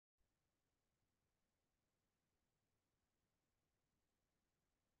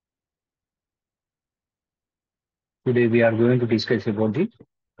Today we are going to discuss about the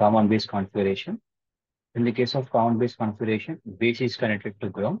common base configuration. In the case of common base configuration, base is connected to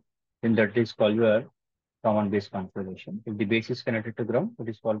ground, then that is called your common base configuration. If the base is connected to ground, it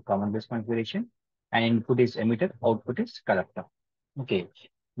is called common base configuration, and input is emitter, output is collector. Okay.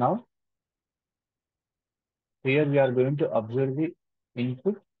 Now here we are going to observe the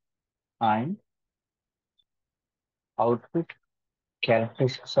input and output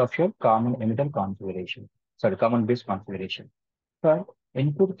characteristics of your common emitter configuration. Sorry, common base configuration. For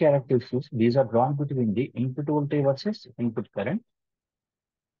input characteristics, these are drawn between the input voltage versus input current.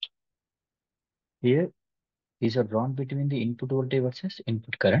 Here, these are drawn between the input voltage versus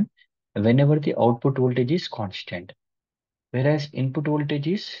input current whenever the output voltage is constant. Whereas input voltage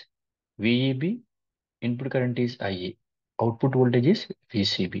is VEB, input current is IA, output voltage is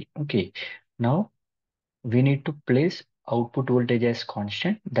VCB. Okay. Now, we need to place output voltage as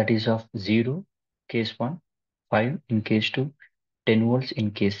constant, that is of 0, case 1, 5 in case 2, 10 volts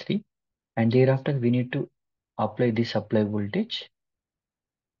in case 3. And thereafter, we need to apply the supply voltage.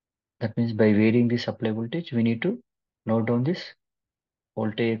 That means by varying the supply voltage, we need to note down this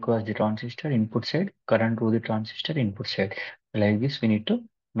voltage across the transistor input side, current through the transistor input side. Like this, we need to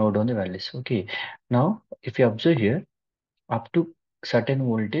note down the values. Okay. Now, if you observe here, up to certain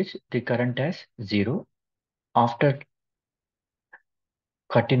voltage, the current has 0. After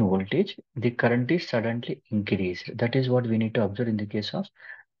cut in voltage, the current is suddenly increased. That is what we need to observe in the case of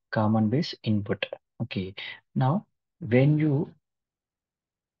common base input. Okay. Now, when you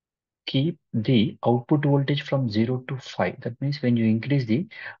keep the output voltage from 0 to 5. That means when you increase the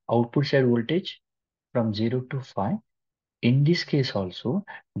output side voltage from 0 to 5, in this case also,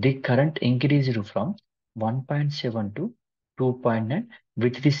 the current increased from 1.7 to 2.9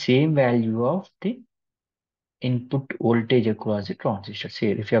 with the same value of the input voltage across the transistor.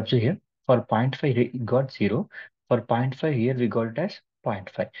 Say, if you observe here, for 0.5 we got 0, for 0.5 here we got it as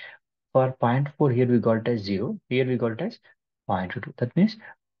 0.5. For 0.4 here we got it as 0, here we got it as 0.2. That means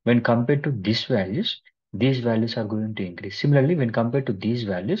when compared to these values are going to increase. Similarly, when compared to these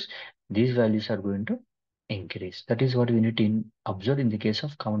values are going to increase. That is what we need to observe in the case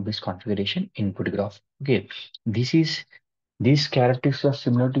of common base configuration input graph. Okay, this is these characteristics are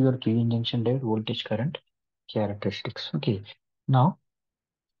similar to your PN junction diode voltage current characteristics. Okay, now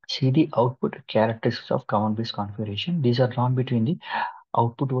see the output characteristics of common base configuration. These are drawn between the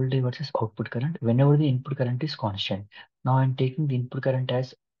output voltage versus output current whenever the input current is constant. Now I'm taking the input current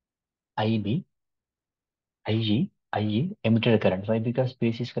as IB, IG, IE, emitter current. Why? Because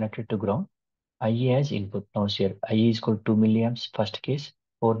base is connected to ground. IE as input. Now here, IE is equal to 2 milliamps first case,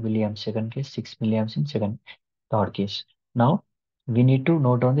 4 milliamps second case, 6 milliamps in third case. Now we need to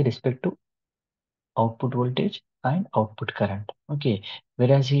note down the respective output voltage and output current. Okay.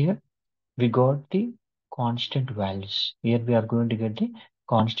 Whereas here we got the constant values. Here we are going to get the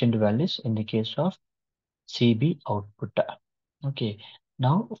constant values in the case of CB output. Okay.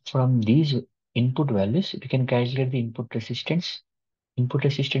 Now from these input values, we can calculate the input resistance. Input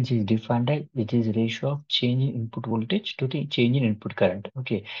resistance is defined as which is ratio of change in input voltage to the change in input current.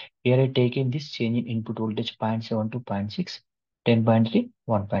 Okay. Here I taken this change in input voltage 0.7 to 0.6, 10.3,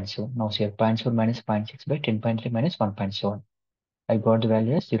 1.7. Now here 0.7 minus 0.6 by 10.3 minus 1.7. I got the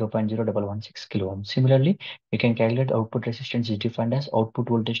value as 0.0116 kilo ohm. Similarly, we can calculate output resistance is defined as output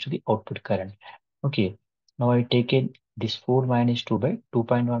voltage to the output current. Okay. Now I taken this 4 minus 2 by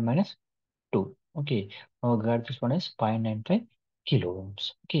 2.1 minus 2. Okay. Now I got this one as 0.95 kilo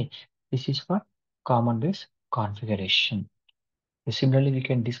ohms. Okay. This is for common base configuration. Similarly, we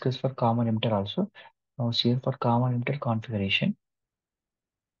can discuss for common emitter also. Now here for common emitter configuration.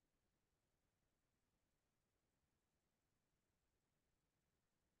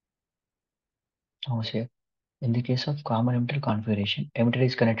 Now here in the case of common emitter configuration, emitter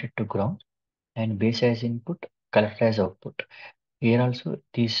is connected to ground and base as input, collector as output. Here also,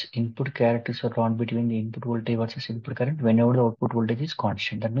 these input characters are drawn between the input voltage versus input current whenever the output voltage is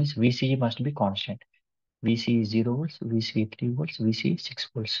constant. That means VCE must be constant. VCE is 0 volts, VCE 3 volts, VCE 6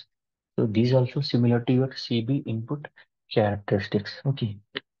 volts. So these also similar to your CB input characteristics. Okay.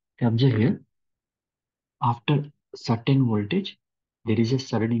 Observe here, after certain voltage, there is a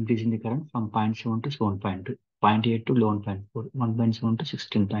sudden increase in the current from 0.7 to 7.2, 0.8 to 11.4, 1.7 to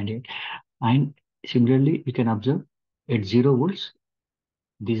 16.8. And similarly, we can observe at 0 volts,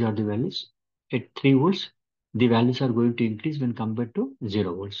 these are the values. At 3 volts, the values are going to increase when compared to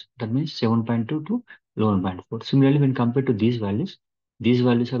 0 volts. That means 7.2 to 11.4. Similarly, when compared to these values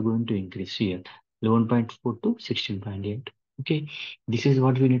are going to increase here, 11.4 to 16.8. Okay, this is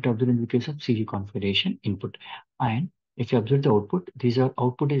what we need to observe in the case of CG configuration input. And If you observe the output, these are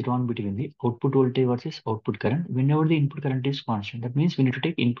output is drawn between the output voltage versus output current. Whenever the input current is constant, that means we need to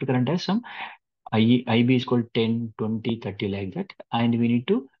take input current as some IB is called 10, 20, 30 like that, and we need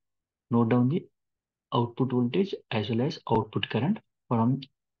to note down the output voltage as well as output current from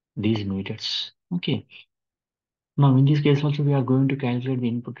these meters. Okay. Now, in this case also, we are going to calculate the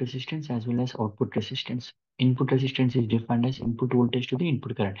input resistance as well as output resistance. Input resistance is defined as input voltage to the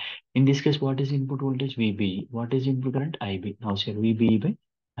input current. In this case, what is input voltage? VB. What is input current? IB. Now, say VBE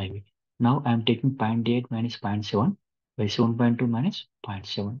by IB. Now, I am taking 0.8 minus 0.7 by 7.2 minus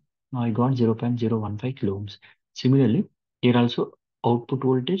 0.7. Now, I got 0.015 kilo ohms. Similarly, here also output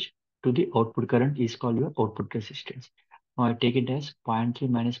voltage to the output current is called your output resistance. Now I take it as 0.3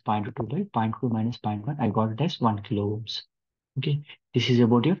 minus 0.2 by 0.2 minus 0.1. I got it as 1 kilo ohms. Okay. This is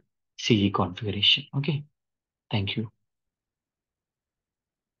about your CE configuration. Okay. Thank you.